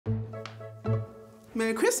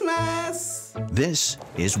Merry Christmas! This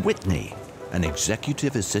is Whitney, an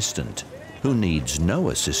executive assistant who needs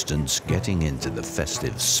no assistance getting into the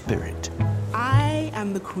festive spirit. I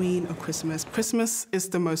am the queen of Christmas. Christmas is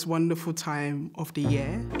the most wonderful time of the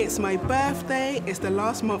year. It's my birthday, it's the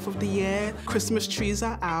last month of the year. Christmas trees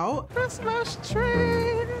are out. Christmas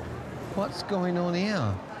tree! What's going on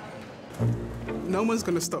here? No one's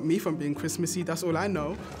gonna stop me from being Christmassy, that's all I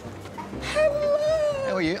know.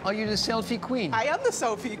 How are you? Are you the selfie queen? I am the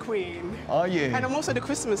selfie queen. Are you? And I'm also the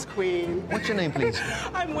Christmas queen. What's your name, please?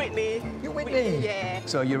 I'm Whitney. You're Whitney? Yeah.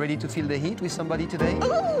 So you ready to feel the heat with somebody today?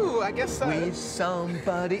 Ooh, I guess so. With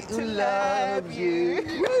somebody who To loves you.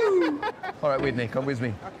 Woo! All right, Whitney, come with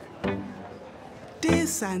me. Dear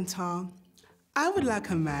Santa, I would like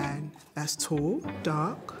a man that's tall,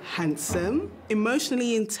 dark, handsome,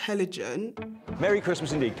 emotionally intelligent. Merry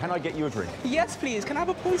Christmas indeed. Can I get you a drink? Yes, please. Can I have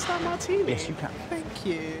a porn-star martini? Yes, you can. Thank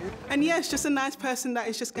you. And yes, just a nice person that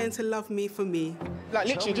is just going to love me for me. Like,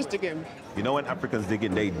 literally, just dig in. You know when Africans dig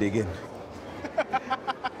in, they dig in.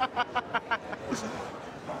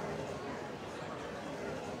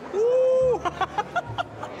 Ooh!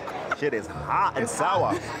 Shit is hot and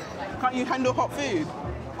sour. Can't you handle hot food?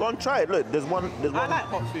 Go and try it. Look, there's one. I like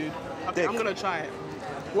hot food. Okay, Dick. I'm gonna try it.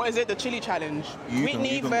 What is it? The chili challenge.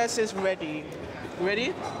 Whitney versus Ready.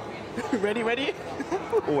 Ready? ready?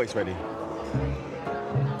 Always ready.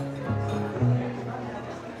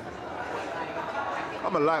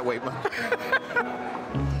 I'm a lightweight, man.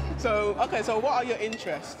 So, okay, so what are your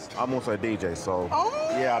interests? I'm also a DJ, so. Oh!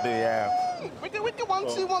 Yeah, I do, yeah. Wicked,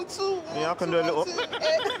 1, 2, 1, 2. Yeah, I can do a little.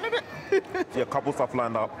 Yeah, a couple stuff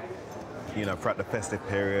lined up, you know, throughout the festive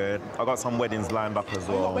period. I got some weddings lined up as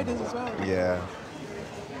well. You got weddings as well? Yeah.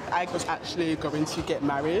 I was actually going to get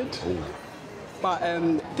married, but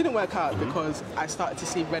didn't work out because I started to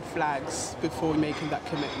see red flags before making that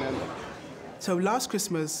commitment. So last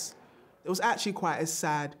Christmas, it was actually quite a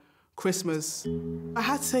sad Christmas. I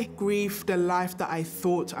had to grieve the life that I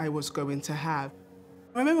thought I was going to have.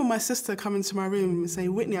 I remember my sister coming to my room and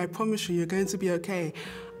saying, Whitney, I promise you, you're going to be okay.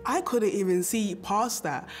 I couldn't even see past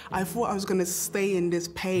that. I thought I was going to stay in this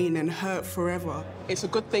pain and hurt forever. It's a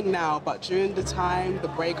good thing now, but during the time, the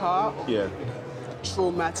breakup, Yeah.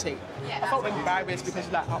 traumatic. I felt embarrassed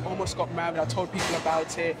because like I almost got married. I told people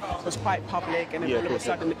about it. It was quite public, and then all of a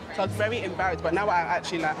sudden, so I was very embarrassed. But now I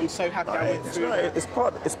actually like I'm so happy I went through it. It's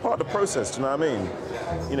part of the process. Do you know what I mean?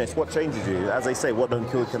 You know, it's what changes you. As they say, what don't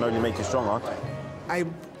kill can only make you stronger. I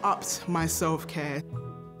upped my self-care.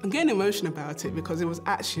 I'm getting emotional about it because it was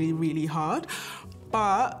actually really hard.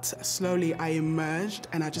 But slowly I emerged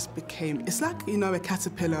and I just became, it's like, you know, a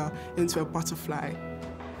caterpillar into a butterfly.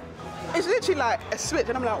 It's literally like a switch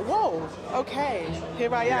and I'm like, whoa, okay,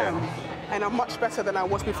 here I am. And I'm much better than I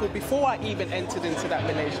was before I even entered into that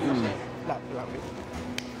relationship. Love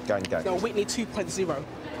it. Gang. No, Whitney 2.0.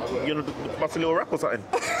 You know, bust a little rap or something?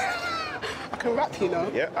 I can rap, you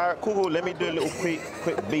know. Yeah, all right, cool. Let me do a little quick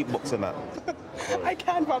beatbox on that. I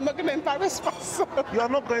can, but I'm not going to embarrass myself. You are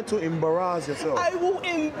not going to embarrass yourself. I will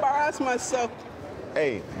embarrass myself.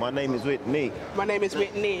 Hey, my name is Whitney. My name is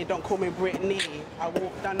Whitney, don't call me Brittany. I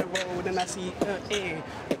walk down the road and I see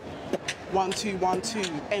 1, 2, 1, 2,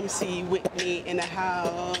 MC Whitney in the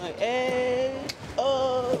house. Hey,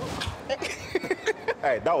 oh.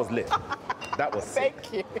 Hey, that was lit. That was sick.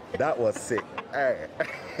 Thank you. That was sick. Hey.